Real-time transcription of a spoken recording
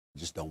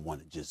just don't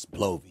want to just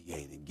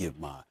bloviate and give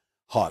my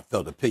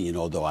heartfelt opinion,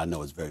 although I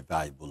know it's very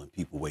valuable and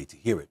people wait to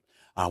hear it.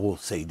 I will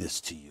say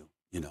this to you,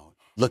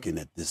 looking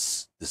at the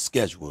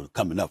schedule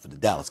coming up for the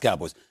Dallas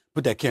Cowboys.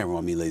 Put that camera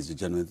on me, ladies and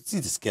gentlemen. See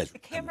the schedule. The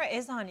camera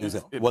is on you.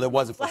 Well, it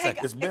wasn't for a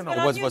second. It's been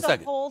on you the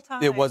whole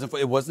time. It wasn't.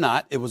 It was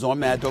not. It was on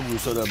Mad Dog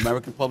Russo. The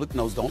American public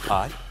knows. Don't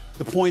lie.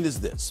 The point is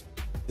this: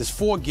 there's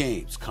 4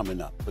 games coming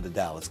up for the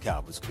Dallas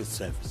Cowboys with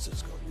San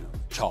Francisco.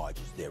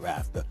 Chargers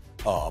thereafter,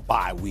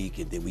 bye week,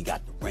 and then we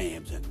got the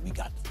Rams and we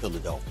got the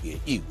Philadelphia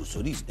Eagles.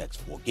 So these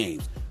next 4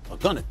 games are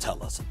gonna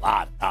tell us a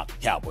lot about the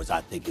Cowboys. I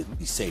think it'd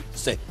be safe to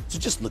say. So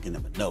just looking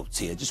at my notes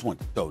here, just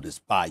want to throw this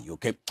by you,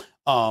 okay?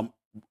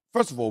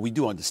 First of all, we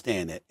do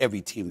understand that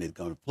every team they're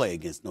going to play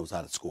against knows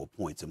how to score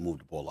points and move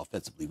the ball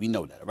offensively. We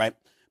know that, all right?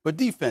 But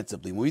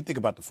defensively, when we think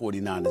about the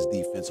 49ers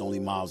defense, only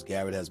Myles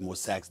Garrett has more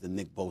sacks than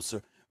Nick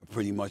Bosa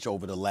pretty much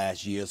over the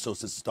last year. So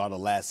since the start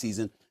of last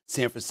season,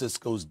 San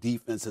Francisco's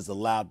defense has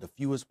allowed the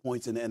fewest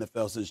points in the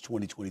NFL since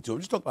 2022. I'm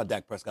just talking about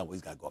Dak Prescott, what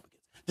he's got to go up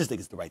against. Just think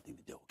it's the right thing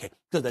to do, okay?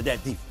 Because of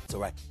that defense,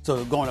 all right?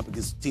 So going up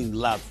against a team that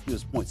allowed the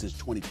fewest points since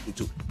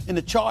 2022. And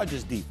the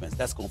Chargers defense,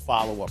 that's going to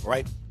follow up,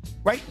 right?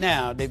 Right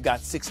now, they've got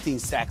 16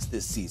 sacks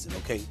this season,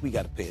 okay? We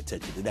got to pay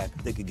attention to that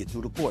because they can get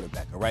through the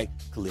quarterback, all right?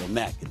 Khalil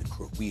Mack and the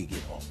crew, we get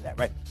all of that,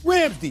 right?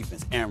 Rams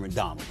defense, Aaron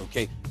Donald,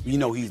 okay? You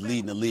know he's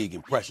leading the league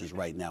in pressures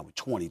right now with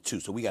 22,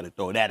 so we got to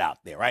throw that out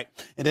there, right?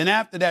 And then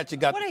after that, you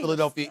got the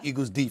Philadelphia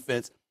Eagles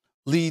defense.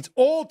 Leads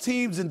all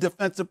teams in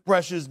defensive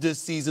pressures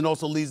this season.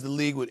 Also leads the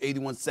league with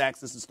 81 sacks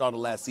since the start of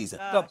last season.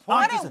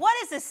 What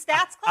is this,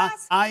 stats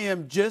class? I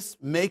am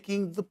just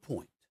making the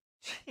point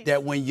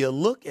that when you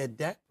look at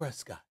Dak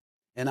Prescott,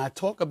 and I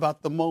talk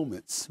about the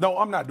moments. No,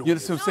 I'm not doing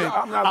this. You know what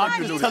I'm saying?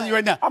 I'm just telling you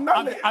right now.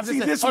 I'm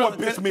see, this is what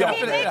pissed me off.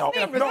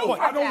 No,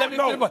 I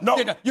don't. No.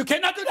 You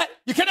cannot do that.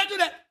 You cannot do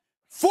that.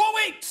 4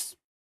 weeks.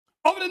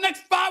 Over the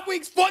next 5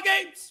 weeks, 4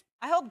 games.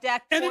 I hope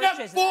Dak and in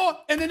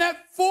that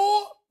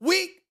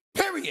 4-week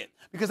period,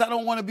 because I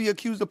don't want to be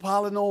accused of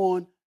piling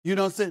on, you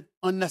know what I'm saying,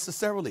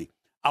 unnecessarily.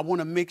 I want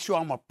to make sure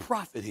I'm a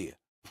prophet here.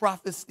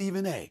 Prophet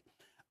Stephen A.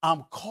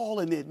 I'm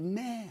calling it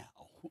now.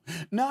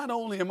 Not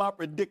only am I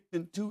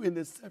predicting 2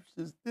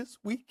 interceptions this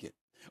weekend,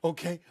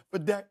 okay, for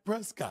Dak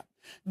Prescott.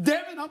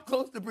 Damn it, I'm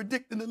close to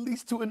predicting at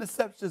least 2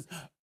 interceptions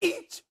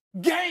each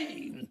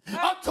game.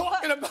 I'm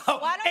talking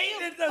about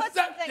 8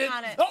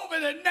 interceptions over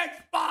the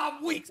next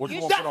 5 weeks. You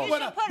should put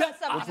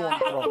something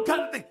on it. I'm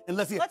trying to think. And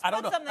let's see. I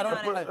don't know. Put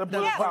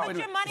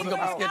your money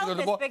where your mouth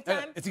is, big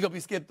time. Is he going to be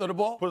scared to throw the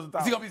ball?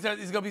 Is he going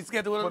to be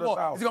scared to throw the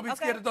ball? Is he going to be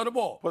scared to throw the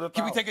ball?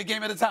 Can we take a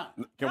game at a time?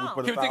 Can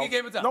we take a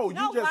game at a time? No,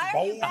 you just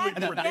boldly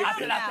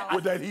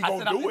predicted that he's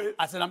going to do it.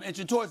 I said I'm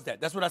inching towards that.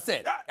 That's what I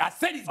said. I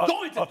said he's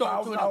going to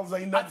throw it.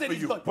 $1,000 ain't nothing for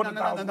you.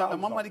 No.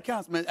 My money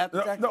counts, man.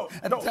 No.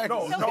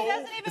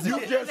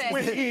 You just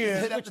went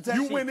in.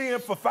 You went in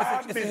for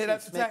 5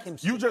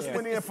 minutes. You just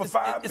went in for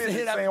 5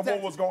 minutes saying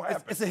what was going to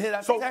happen. It's a hit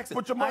after taxes.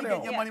 Put your money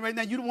on. Your money right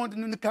now. You the one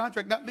in the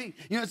contract, not me.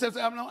 You know what I'm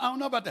saying? I don't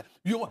know about that.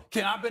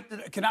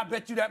 Can I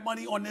bet you that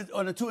money on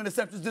the 2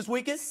 interceptions this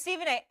weekend?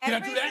 Stephen A.,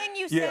 everything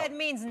you said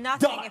means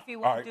nothing if you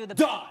won't do the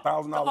bet.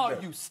 $1,000.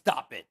 Oh, you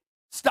stop it.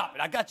 Stop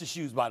it. I got your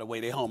shoes, by the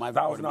way. They're home. $1,000.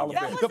 That was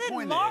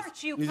in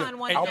March, you con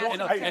one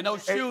and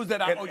those shoes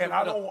that I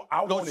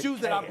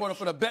brought up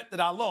for the bet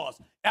that I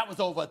lost, that was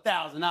over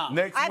 $1,000.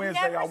 Next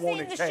Wednesday, I want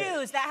it cash. I've never seen the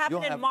shoes. That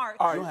happened in March.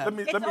 All right, let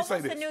me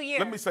say this. The new year.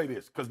 Let me say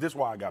this, because this is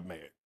why I got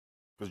mad.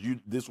 Because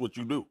this is what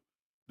you do.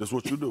 This is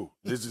what you do.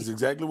 This is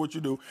exactly what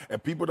you do.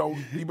 And people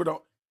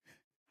don't.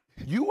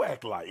 You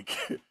act like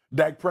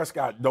Dak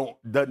Prescott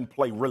doesn't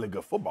play really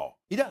good football.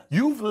 He does.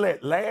 You've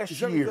let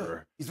last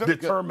year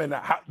determine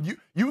how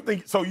you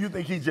think. So you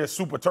think he's just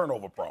super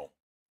turnover prone?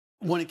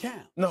 When it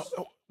counts. No.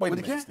 Wait a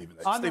minute, Stephen.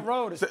 On the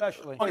road,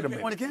 especially. Wait a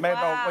minute. When it counts. Mad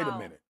Dog,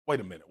 wait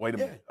a minute.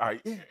 All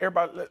right,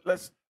 everybody,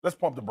 let's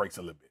pump the brakes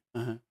a little bit.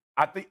 Uh-huh.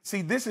 I think.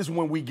 See, this is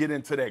when we get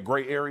into that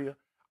gray area.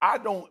 I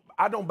don't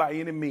by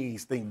any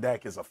means think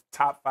Dak is a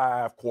top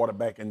 5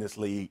 quarterback in this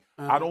league.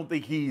 I don't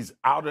think he's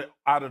out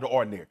of the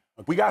ordinary.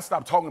 Okay. We gotta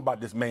stop talking about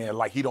this man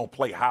like he don't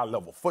play high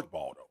level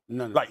football though.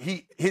 No. Like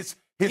his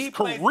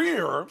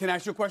career. Can I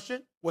ask you a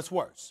question? What's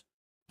worse,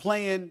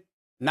 playing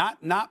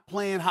not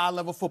playing high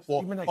level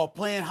football or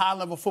playing high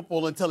level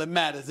football until it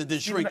matters and then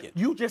shrinking?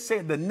 You just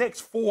said the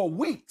next 4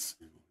 weeks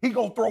he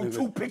gonna throw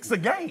 2 picks a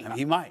game.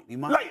 He might.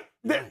 Like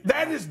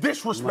that is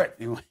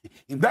disrespectful.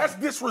 That's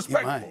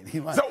disrespectful. He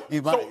might.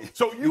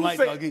 So you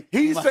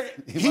say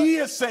he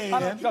is saying. I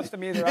don't trust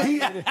him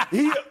either.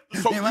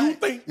 So you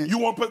think you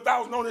want to put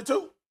 1,000 on it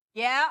too?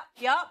 Yeah,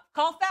 yep.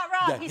 Call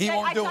Fat Rob. He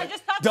won't do it.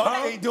 Just talked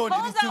about ain't doing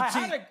it. He's too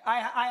cheap.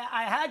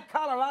 I had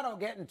Colorado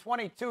getting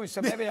 22,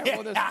 so maybe I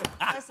will this.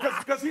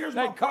 Because here's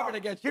my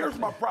problem. Here's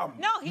my problem.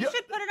 No, he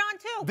should put it on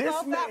too. This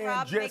Call Fat man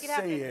Rob, just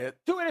said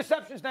 2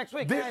 interceptions next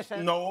week.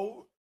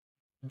 No,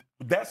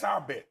 that's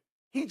our bet.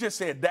 He just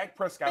said Dak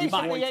Prescott. He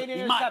just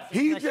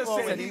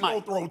said he's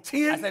going to throw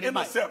 10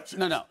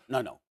 interceptions.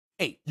 No.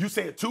 8. You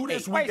said 2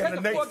 this week in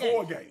the next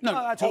 4 games. No,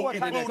 that's what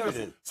kind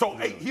of So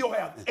he'll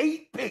have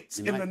 8 picks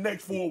in the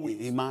next 4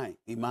 weeks. He might.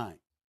 I'm going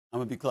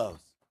to be close.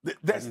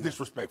 That's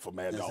disrespectful,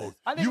 Mad Dog.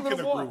 You can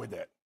agree with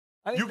that.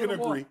 You can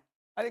agree.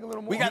 I think a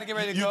little more. We got to get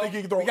ready to go. You think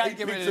he can throw we got to 8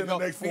 get ready picks to in go.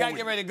 the next We 4 got to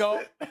get ready to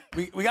go.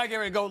 We got to get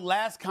ready to go.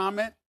 Last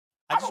comment.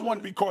 I just want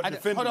to be caught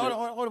defending. Hold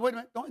on. Wait a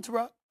minute. Don't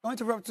interrupt. Don't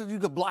interrupt so you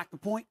can block the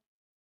point.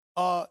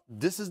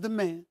 This is the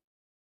man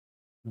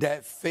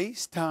that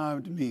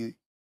FaceTimed me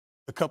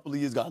a couple of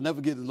years ago. I'll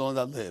never get it as long as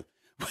I live.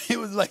 It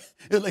was like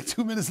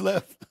 2 minutes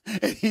left,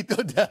 and he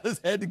thought Dallas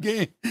had the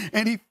game,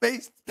 and he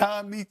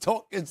FaceTimed me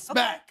talking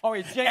smack. Oh,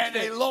 he jinxed and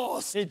they it.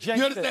 lost. He jinxed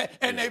you understand? it.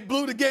 And they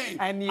blew the game.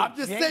 And I'm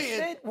just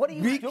saying, What are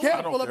you be doing?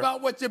 careful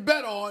about what you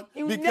bet on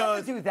because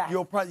never do that.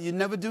 you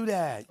never do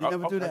that. You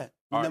never do that.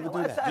 You never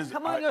do that.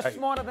 Come on, you're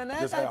smarter than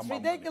that. That's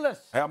ridiculous.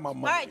 Have my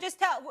money. All right, just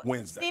tell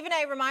Wednesday. Stephen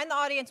A. Remind the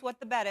audience what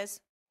the bet is.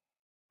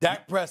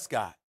 Dak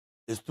Prescott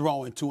is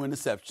throwing 2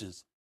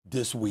 interceptions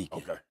this week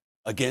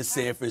against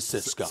San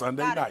Francisco.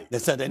 Sunday night.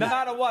 That's Sunday night. No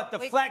matter what,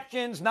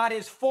 deflections, not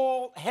his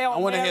fault. Hell, I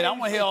want to hear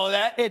all of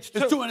that. It's 2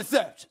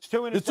 interceptions. It's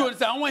 2 interceptions. It's 2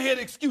 interceptions. I want to hear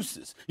the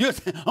excuses. You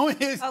understand? I want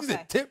to hear excuses.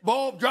 Okay. Tip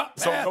ball, drop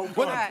So pass. no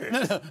contact.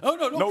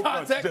 No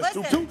contact.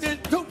 Just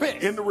two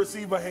picks. In the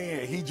receiver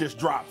hand, he just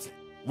drops it.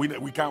 We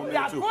count Yeah,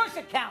 that of too. course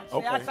it counts.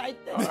 Okay.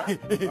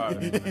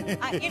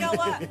 You know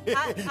what?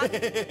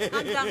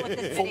 I'm done with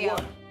this video.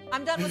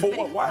 I'm done with the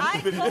video.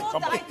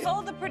 I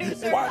told the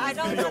producers I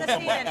don't want to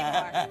see it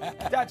anymore.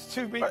 That's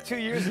 2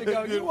 years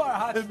ago. You are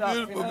hot It's stuff.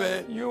 beautiful,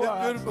 man. You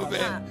are beautiful, hot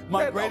man. stuff.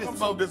 My I'm greatest so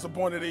moment.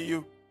 disappointed in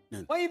you.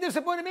 What are you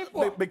disappointed me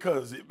for?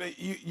 Because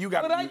you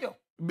got What I do?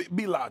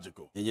 be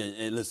logical.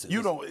 And listen.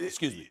 You don't.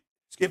 Excuse me.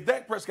 If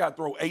Dak Prescott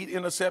throw 8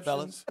 interceptions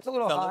Fellas, That's a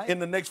little high. in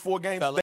the next 4 games, Fellas.